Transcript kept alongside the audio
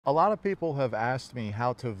A lot of people have asked me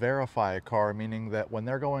how to verify a car, meaning that when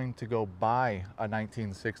they're going to go buy a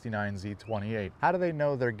 1969 Z28, how do they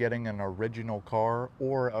know they're getting an original car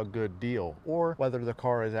or a good deal, or whether the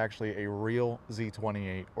car is actually a real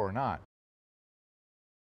Z28 or not?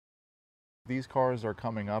 These cars are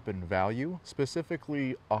coming up in value,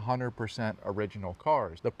 specifically 100% original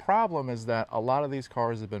cars. The problem is that a lot of these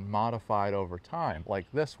cars have been modified over time, like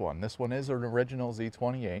this one. This one is an original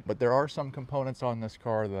Z28, but there are some components on this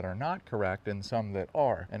car that are not correct and some that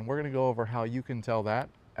are. And we're gonna go over how you can tell that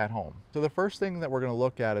at home. So the first thing that we're going to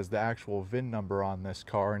look at is the actual VIN number on this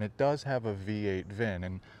car, and it does have a V8 VIN.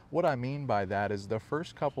 And what I mean by that is the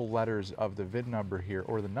first couple letters of the VIN number here,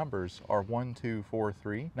 or the numbers, are 1, 2, 4,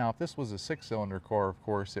 3. Now if this was a 6-cylinder car, of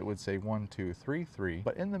course it would say 1, 2, 3, 3,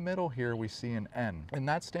 but in the middle here we see an N, and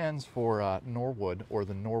that stands for Norwood, or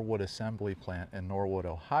the Norwood Assembly Plant in Norwood,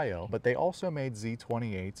 Ohio. But they also made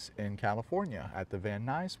Z28s in California at the Van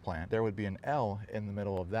Nuys plant. There would be an L in the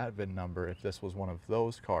middle of that VIN number if this was one of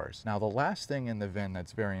those cars. Now the last thing in the VIN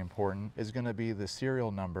that's very important is going to be the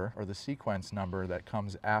serial number, or the sequence number, that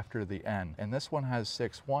comes after the N. And this one has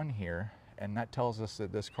 6-1 here, and that tells us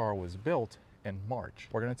that this car was built in March.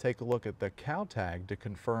 We're going to take a look at the cow tag to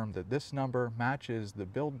confirm that this number matches the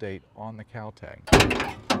build date on the cow tag.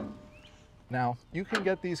 Now you can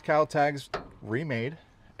get these cow tags remade,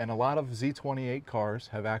 and a lot of Z28 cars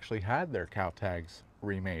have actually had their cow tags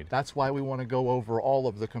remade. That's why we want to go over all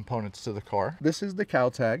of the components to the car. This is the cow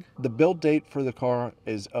tag. The build date for the car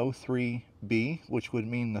is 03B, which would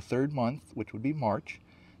mean the third month, which would be March,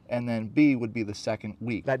 and then B would be the second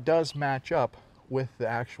week. That does match up with the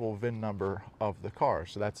actual VIN number of the car.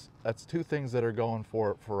 So that's two things that are going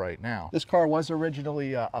for right now. This car was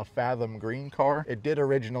originally a Fathom green car. It did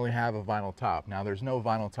originally have a vinyl top. Now there's no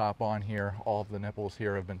vinyl top on here. All of the nipples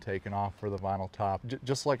here have been taken off for the vinyl top.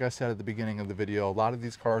 Just like I said at the beginning of the video, a lot of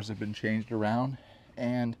these cars have been changed around,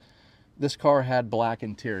 and this car had black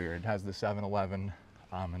interior. It has the 711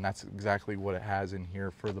 and that's exactly what it has in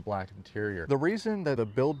here for the black interior. The reason that the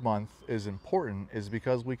build month is important is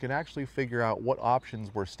because we can actually figure out what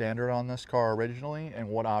options were standard on this car originally and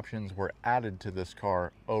what options were added to this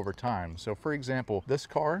car over time. So for example, this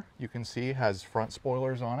car, you can see, has front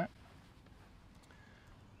spoilers on it,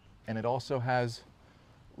 and it also has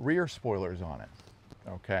rear spoilers on it.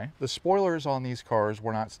 Okay. The spoilers on these cars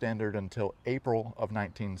were not standard until April of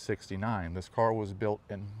 1969. This car was built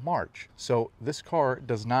in March. So this car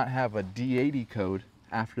does not have a D80 code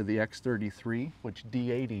after the X33, which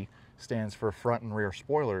D80 stands for front and rear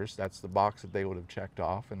spoilers. That's the box that they would have checked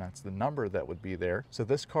off, and that's the number that would be there. So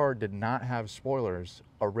this car did not have spoilers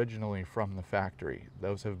originally from the factory.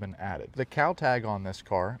 Those have been added. The cow tag on this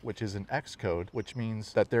car, which is an X code, which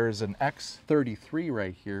means that there is an X33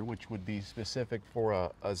 right here, which would be specific for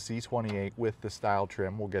a Z28 with the style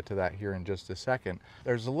trim. We'll get to that here in just a second.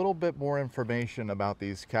 There's a little bit more information about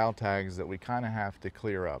these cow tags that we kind of have to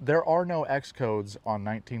clear up. There are no X codes on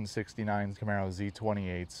 1969 Camaro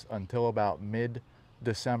Z28s until about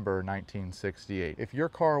mid-December 1968. If your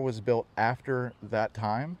car was built after that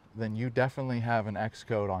time, then you definitely have an X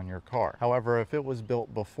code on your car. However, if it was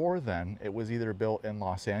built before then, it was either built in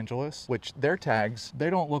Los Angeles, which their tags, they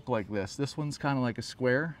don't look like this. This one's kind of like a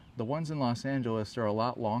square. The ones in Los Angeles are a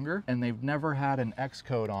lot longer, and they've never had an X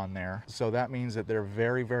code on there. So that means that they're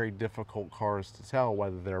very, very difficult cars to tell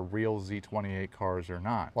whether they're real Z28 cars or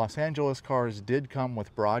not. Los Angeles cars did come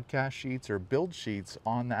with broadcast sheets or build sheets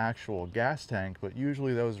on the actual gas tank, but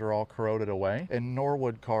usually those are all corroded away. In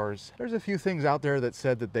Norwood cars, there's a few things out there that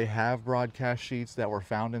said that they have broadcast sheets that were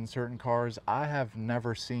found in certain cars. I have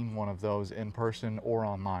never seen one of those in person or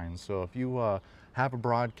online. So if you have a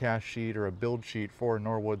broadcast sheet or a build sheet for a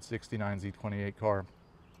Norwood 69 Z28 car,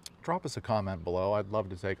 drop us a comment below. I'd love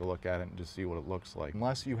to take a look at it and just see what it looks like.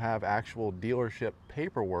 Unless you have actual dealership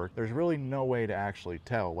paperwork, there's really no way to actually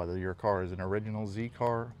tell whether your car is an original Z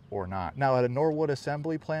car or not. Now, at a Norwood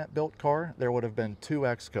Assembly Plant built car, there would have been two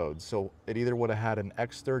X codes. So it either would have had an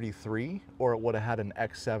X33 or it would have had an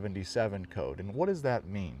X77 code. And what does that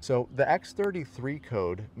mean? So the X33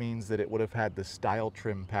 code means that it would have had the style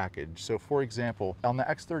trim package. So for example, on the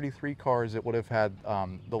X33 cars, it would have had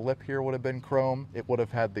the lip here would have been chrome. It would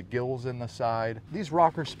have had the gills in the side. These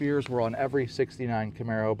rocker spears were on every 69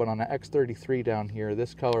 Camaro, but on the X33 down here,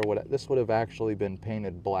 this would have actually been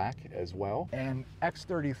painted black as well. And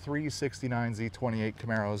X33 69 Z28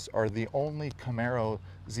 Camaros are the only Camaro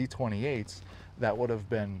Z28s that would have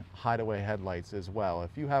been hideaway headlights as well.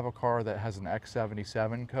 If you have a car that has an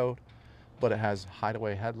X77 code, but it has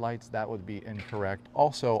hideaway headlights, that would be incorrect.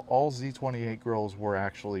 Also, all Z28 grills were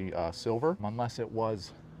actually silver, unless it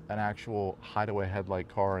was an actual hideaway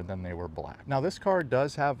headlight car, and then they were black. Now this car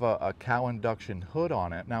does have a cow induction hood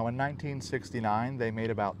on it. Now in 1969, they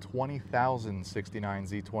made about 20,000 69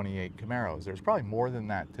 Z28 Camaros. There's probably more than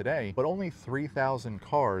that today, but only 3,000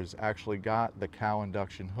 cars actually got the cow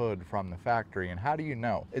induction hood from the factory. And how do you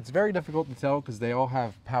know? It's very difficult to tell because they all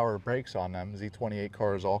have power brakes on them. Z28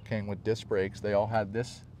 cars all came with disc brakes. They all had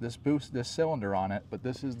this cylinder on it, but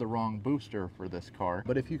this is the wrong booster for this car.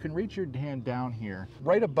 But if you can reach your hand down here,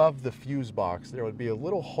 right above the fuse box, there would be a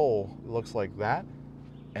little hole that looks like that,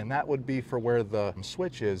 and that would be for where the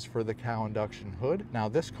switch is for the cow induction hood. Now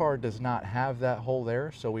this car does not have that hole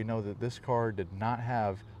there, so we know that this car did not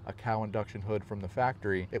have a cow induction hood from the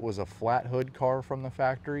factory. It was a flat hood car from the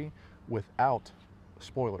factory without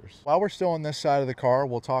spoilers. While we're still on this side of the car,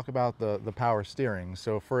 we'll talk about the power steering.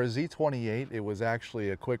 So for a Z28, it was actually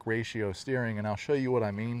a quick ratio steering, and I'll show you what I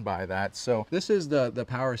mean by that. So this is the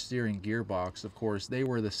power steering gearbox. Of course, they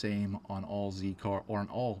were the same on all or on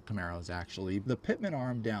all Camaros actually. The pitman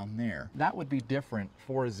arm down there, that would be different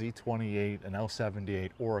for a Z28, an L78,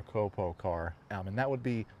 or a Copo car. And that would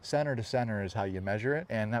be center to center is how you measure it,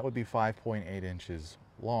 and that would be 5.8 inches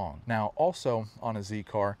long. Now also on a Z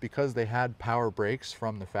car, because they had power brakes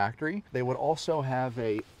from the factory, they would also have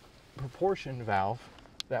a proportion valve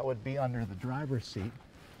that would be under the driver's seat.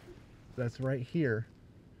 That's right here.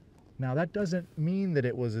 Now that doesn't mean that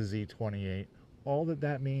it was a Z28. All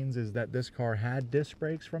that means is that this car had disc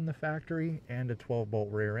brakes from the factory and a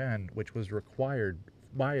 12-bolt rear end, which was required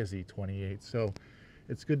by a Z28. So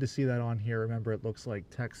it's good to see that on here. Remember, it looks like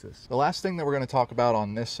Texas. The last thing that we're going to talk about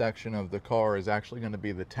on this section of the car is actually going to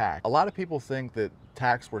be the tach. A lot of people think that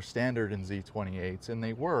tachs were standard in Z28s, and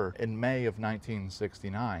they were in May of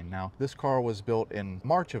 1969. Now, this car was built in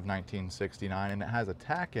March of 1969, and it has a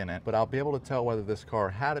tach in it, but I'll be able to tell whether this car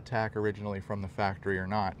had a tach originally from the factory or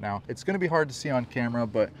not. Now, it's going to be hard to see on camera,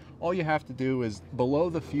 but all you have to do is below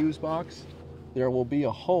the fuse box, there will be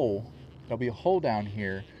a hole. There'll be a hole down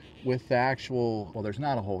here with the actual, well, there's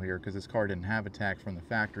not a hole here because this car didn't have a tach from the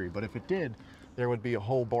factory, but if it did, there would be a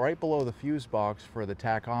hole right below the fuse box for the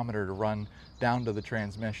tachometer to run down to the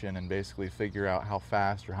transmission and basically figure out how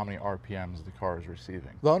fast or how many RPMs the car is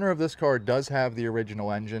receiving. The owner of this car does have the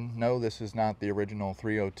original engine. No, this is not the original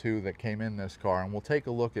 302 that came in this car, and we'll take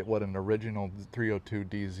a look at what an original 302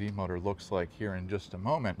 DZ motor looks like here in just a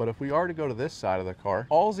moment. But if we are to go to this side of the car,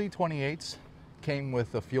 all Z28s came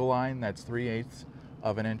with a fuel line that's 3/8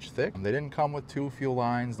 of an inch thick. They didn't come with two fuel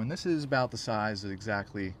lines, and this is about the size of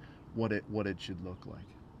exactly what it should look like.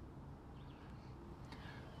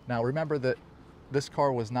 Now remember that this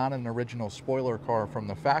car was not an original spoiler car from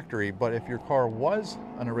the factory, but if your car was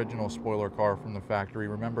an original spoiler car from the factory,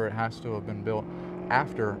 remember it has to have been built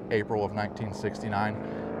after April of 1969.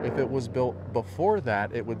 If it was built before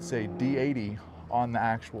that, it would say D80 on the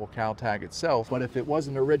actual cow tag itself. But if it was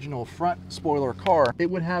an original front spoiler car, it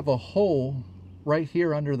would have a hole right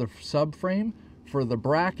here under the subframe for the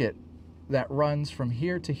bracket that runs from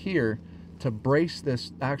here to here to brace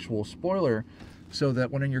this actual spoiler, so that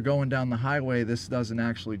when you're going down the highway, this doesn't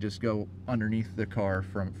actually just go underneath the car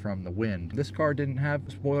from the wind. This car didn't have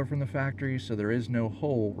a spoiler from the factory, so there is no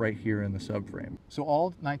hole right here in the subframe. So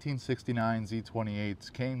all 1969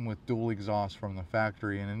 Z28s came with dual exhaust from the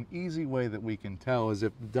factory, and an easy way that we can tell is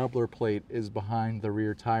if the doubler plate is behind the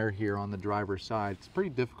rear tire here on the driver's side. It's pretty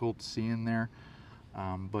difficult to see in there.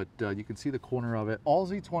 But you can see the corner of it. All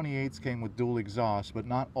Z28s came with dual exhaust, but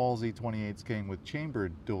not all Z28s came with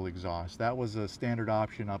chambered dual exhaust. That was a standard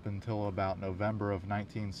option up until about November of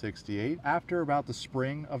 1968. After about the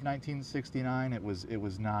spring of 1969, it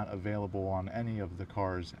was not available on any of the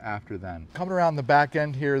cars after then. Coming around the back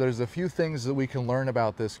end here, there's a few things that we can learn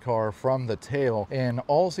about this car from the tail, and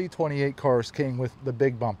all Z28 cars came with the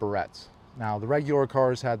big bumperettes. Now, the regular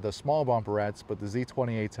cars had the small bumperettes, but the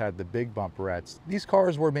Z28s had the big bumperettes. These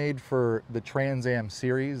cars were made for the Trans Am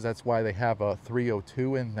series. That's why they have a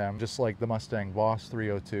 302 in them, just like the Mustang Boss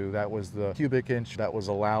 302. That was the cubic inch that was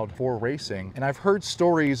allowed for racing. And I've heard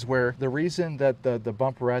stories where the reason that the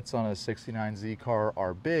bumperettes on a 69Z car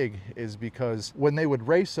are big is because when they would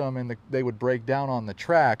race them and they would break down on the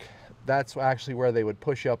track, that's actually where they would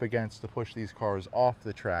push up against to push these cars off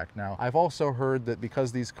the track. Now, I've also heard that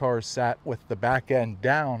because these cars sat with the back end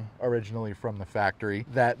down originally from the factory,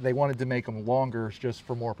 that they wanted to make them longer just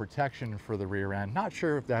for more protection for the rear end. Not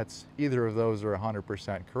sure if that's either of those are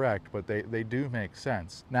 100% correct, but they do make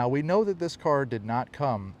sense. Now, we know that this car did not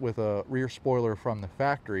come with a rear spoiler from the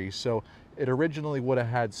factory, so it originally would have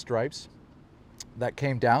had stripes that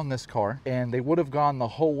came down this car, and they would have gone the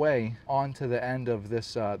whole way onto the end of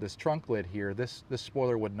this this trunk lid here. This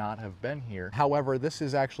spoiler would not have been here. However, this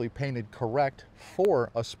is actually painted correct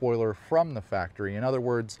for a spoiler from the factory. In other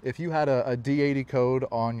words, if you had a D80 code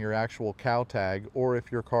on your actual cow tag, or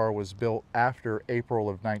if your car was built after April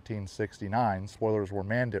of 1969, spoilers were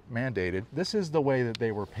mandated, this is the way that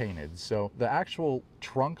they were painted. So the actual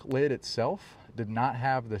trunk lid itself did not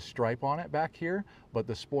have the stripe on it back here, but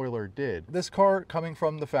the spoiler did. This car coming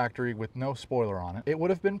from the factory with no spoiler on it, it would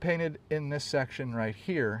have been painted in this section right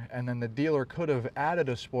here, and then the dealer could have added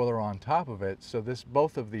a spoiler on top of it, so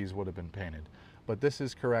both of these would have been painted. But this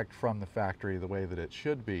is correct from the factory the way that it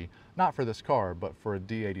should be, not for this car, but for a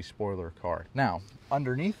D80 spoiler car. Now,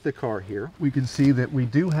 underneath the car here, we can see that we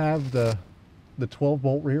do have the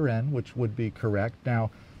 12-bolt rear end, which would be correct. Now,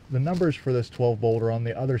 the numbers for this 12-bolt are on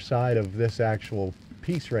the other side of this actual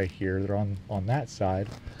piece right here. They're on that side.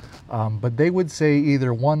 But they would say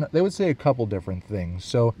they would say a couple different things.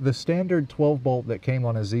 So the standard 12-bolt that came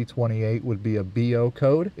on a Z28 would be a BO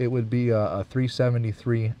code. It would be a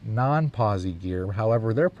 373 non-posi gear.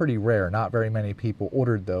 However, they're pretty rare. Not very many people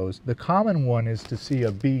ordered those. The common one is to see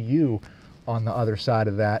a BU on the other side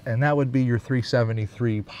of that, and that would be your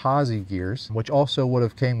 373 posi gears, which also would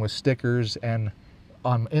have came with stickers and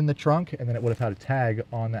in the trunk, and then it would have had a tag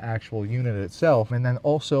on the actual unit itself. And then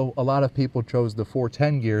also a lot of people chose the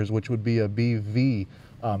 410 gears, which would be a BV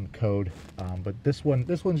code, but this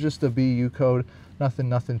one's just a BU code.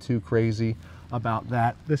 Nothing too crazy about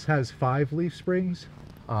that. This has 5 leaf springs.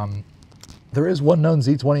 There is one known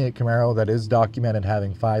Z28 Camaro that is documented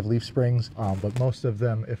having 5 leaf springs, but most of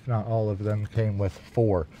them, if not all of them, came with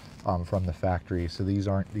 4 from the factory. So these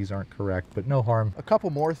aren't correct, but no harm. A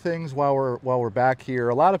couple more things while we're back here.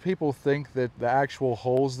 A lot of people think that the actual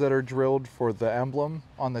holes that are drilled for the emblem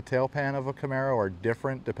on the tailpan of a Camaro are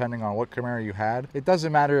different depending on what Camaro you had. It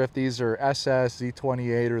doesn't matter if these are SS,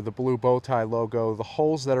 Z28, or the blue bow tie logo. The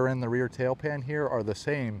holes that are in the rear tailpan here are the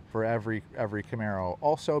same for every Camaro.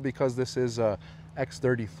 Also, because this is a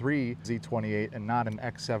X33 Z28 and not an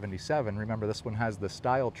X77. Remember, this one has the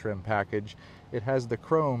style trim package. It has the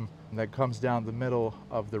chrome that comes down the middle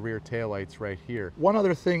of the rear taillights right here. One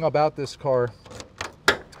other thing about this car,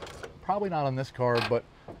 probably not on this car, but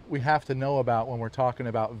we have to know about when we're talking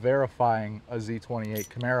about verifying a Z28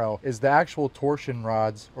 Camaro, is the actual torsion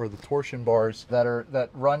rods or the torsion bars that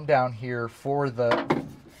run down here for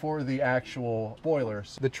the actual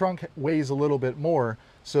spoilers. The trunk weighs a little bit more,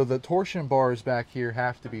 so the torsion bars back here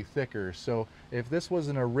have to be thicker. So if this was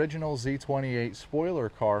an original Z28 spoiler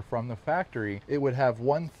car from the factory, it would have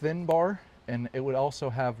one thin bar and it would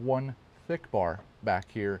also have one thick bar back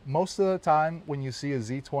here. Most of the time when you see a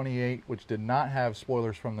Z28 which did not have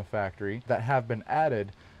spoilers from the factory that have been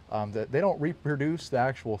added, that they don't reproduce the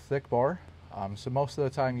actual thick bar. So most of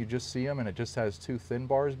the time you just see them and it just has 2 thin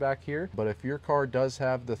bars back here. But if your car does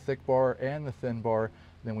have the thick bar and the thin bar,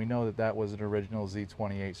 then we know that that was an original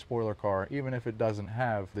Z28 spoiler car. Even if it doesn't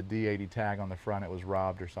have the D80 tag on the front, it was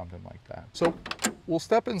robbed or something like that. So we'll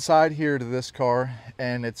step inside here to this car,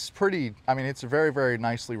 and it's pretty, I mean, it's a very, very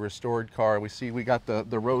nicely restored car. We got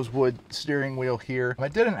the rosewood steering wheel here.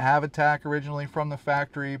 It didn't have a tach originally from the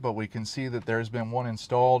factory, but we can see that there's been one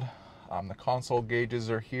installed. The console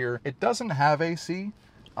gauges are here. It doesn't have AC.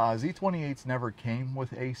 Z28s never came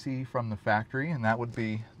with AC from the factory, and that would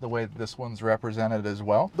be the way that this one's represented as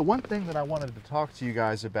well. The one thing that I wanted to talk to you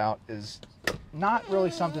guys about is not really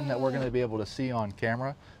something that we're going to be able to see on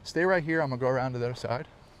camera. Stay right here. I'm going to go around to the other side.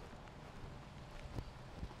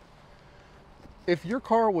 If your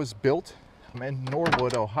car was built in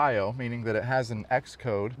Norwood, Ohio, meaning that it has an X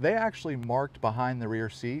code, they actually marked behind the rear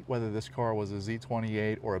seat whether this car was a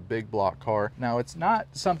Z28 or a big block car. Now, it's not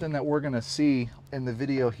something that we're gonna see in the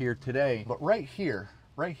video here today, but right here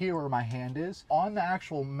where my hand is, on the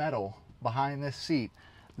actual metal behind this seat,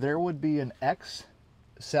 there would be an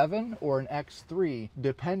X7 or an X3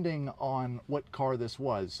 depending on what car this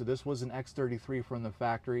was. So this was an X33 from the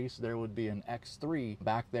factory, so there would be an X3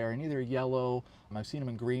 back there in either yellow, I've seen them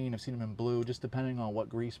in green, I've seen them in blue, just depending on what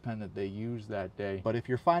grease pen that they used that day. But if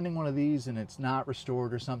you're finding one of these and it's not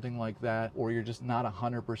restored or something like that, or you're just not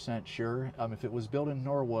 100% sure, if it was built in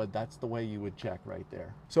Norwood, that's the way you would check right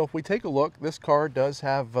there. So if we take a look, this car does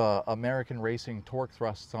have American Racing torque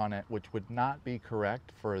thrusts on it, which would not be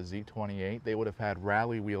correct for a Z28. They would have had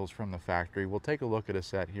rally wheels from the factory. We'll take a look at a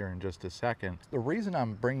set here in just a second. The reason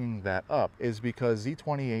I'm bringing that up is because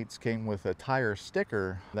Z28s came with a tire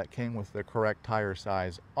sticker that came with the correct tire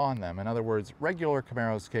size on them. In other words, regular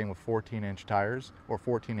Camaros came with 14-inch tires or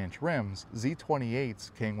 14-inch rims.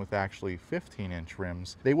 Z28s came with actually 15-inch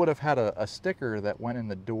rims. They would have had a sticker that went in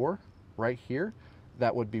the door right here,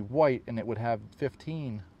 that would be white, and it would have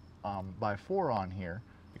 15 by 4 on here,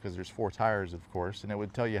 because there's 4 tires, of course, and it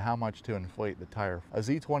would tell you how much to inflate the tire. A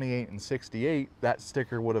Z28 and 68, that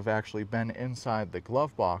sticker would have actually been inside the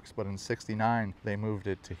glove box, but in 69, they moved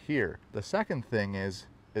it to here. The second thing is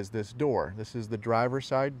this door. This is the driver's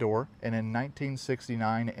side door, and in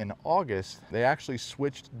 1969, in August, they actually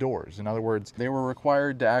switched doors. In other words, they were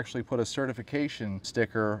required to actually put a certification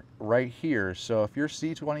sticker right here. So if your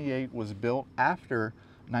C28 was built after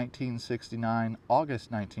 1969,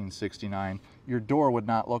 August 1969, your door would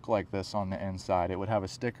not look like this on the inside. It would have a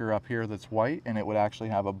sticker up here that's white, and it would actually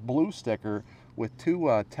have a blue sticker with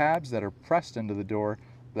 2 tabs that are pressed into the door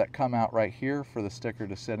that come out right here for the sticker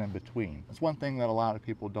to sit in between. It's one thing that a lot of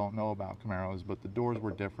people don't know about Camaros, but the doors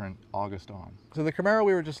were different August on. So the Camaro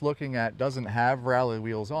we were just looking at doesn't have rally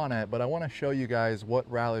wheels on it, but I want to show you guys what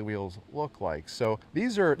rally wheels look like. So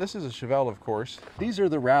this is a Chevelle, of course. These are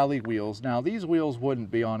the rally wheels. Now these wheels wouldn't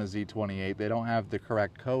be on a Z28. They don't have the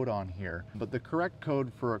correct code on here, but the correct code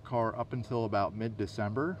for a car up until about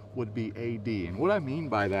mid-December would be AD. And what I mean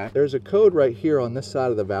by that, there's a code right here on this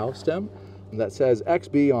side of the valve stem that says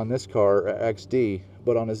XB on this car, or XD,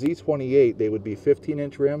 but on a Z28 they would be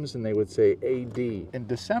 15-inch rims and they would say AD. In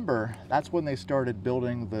December, that's when they started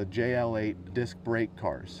building the JL8 disc brake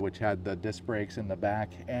cars, which had the disc brakes in the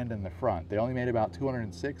back and in the front. They only made about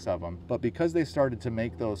 206 of them, but because they started to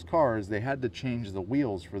make those cars, they had to change the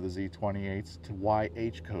wheels for the Z28s to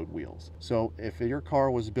YH code wheels. So if your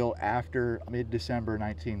car was built after mid-December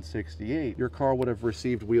 1968, your car would have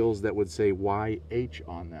received wheels that would say YH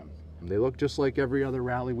on them. They look just like every other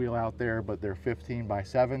rally wheel out there, but they're 15 by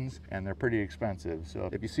 7s and they're pretty expensive. So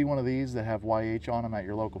if you see one of these that have YH on them at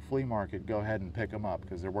your local flea market, go ahead and pick them up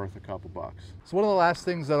because they're worth a couple bucks. So one of the last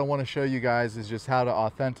things that I want to show you guys is just how to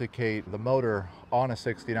authenticate the motor on a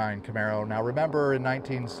 69 Camaro. Now remember, in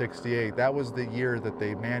 1968, that was the year that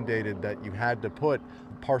they mandated that you had to put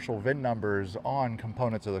partial VIN numbers on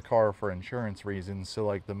components of the car for insurance reasons. So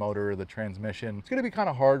like the motor, the transmission. It's going to be kind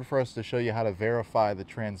of hard for us to show you how to verify the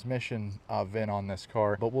transmission VIN on this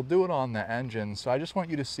car, but we'll do it on the engine. So I just want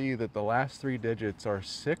you to see that the last 3 digits are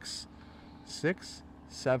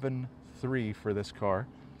 6673 for this car.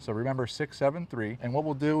 So remember 673. And what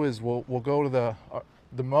we'll do is we'll go to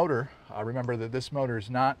the motor. Remember that this motor is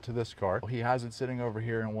not to this car. He has it sitting over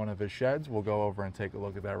here in one of his sheds. We'll go over and take a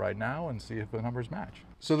look at that right now and see if the numbers match.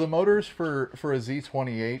 So the motors for a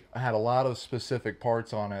Z28 had a lot of specific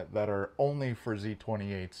parts on it that are only for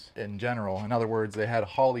Z28s in general. In other words, they had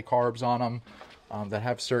Holley carbs on them that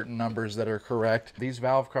have certain numbers that are correct. These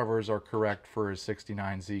valve covers are correct for a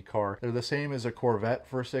 69Z car. They're the same as a Corvette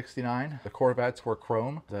for 69. The Corvettes were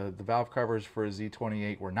chrome. The valve covers for a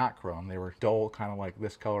Z28 were not chrome. They were dull, kind of like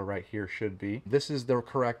this color right here should be. This is the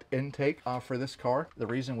correct intake for this car. The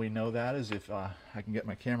reason we know that is if I can get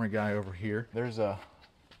my camera guy over here. There's an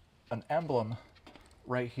emblem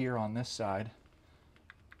right here on this side.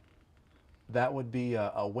 That would be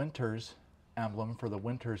a Winters emblem for the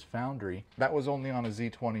Winters foundry. That was only on a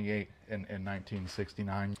Z28 in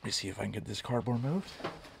 1969. Let me see if I can get this cardboard moved.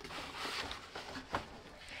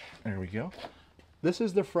 There we go. This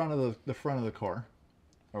is the front of the car.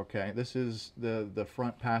 Okay, this is the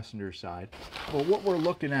front passenger side. Well, what we're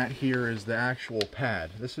looking at here is the actual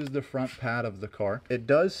pad. This is the front pad of the car. It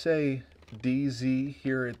does say DZ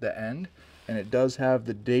here at the end, and it does have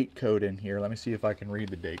the date code in here. Let me see if I can read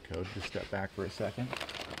the date code. Just step back for a second.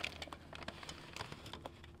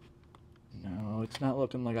 No, it's not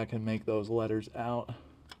looking like I can make those letters out.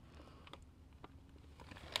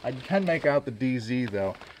 I can make out the DZ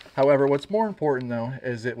though. However, what's more important though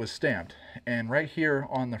is it was stamped. And right here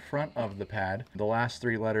on the front of the pad, the last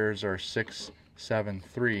 3 letters are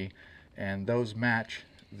 673, and those match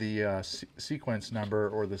the sequence number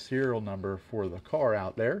or the serial number for the car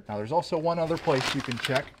out there. Now there's also one other place you can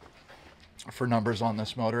check for numbers on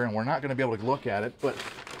this motor, and we're not going to be able to look at it, but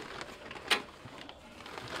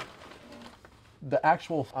the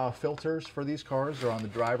actual filters for these cars are on the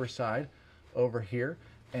driver's side over here,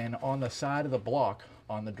 and on the side of the block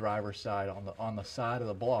on the driver's side, on the side of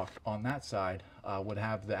the block on that side would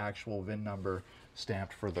have the actual VIN number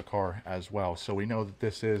stamped for the car as well. So we know that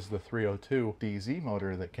this is the 302 DZ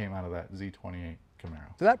motor that came out of that Z28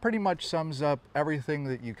 Camaro. So that pretty much sums up everything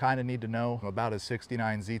that you kind of need to know about a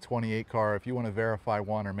 69 Z28 car. If you want to verify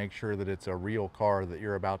one or make sure that it's a real car that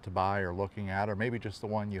you're about to buy or looking at, or maybe just the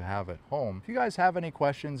one you have at home. If you guys have any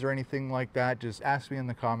questions or anything like that, just ask me in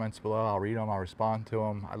the comments below. I'll read them, I'll respond to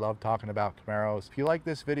them. I love talking about Camaros. If you like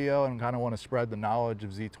this video and kind of want to spread the knowledge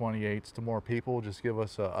of Z28s to more people, just give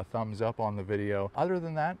us a thumbs up on the video. Other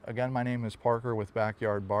than that, again, my name is Parker with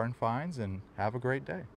Backyard Barn Finds, and have a great day.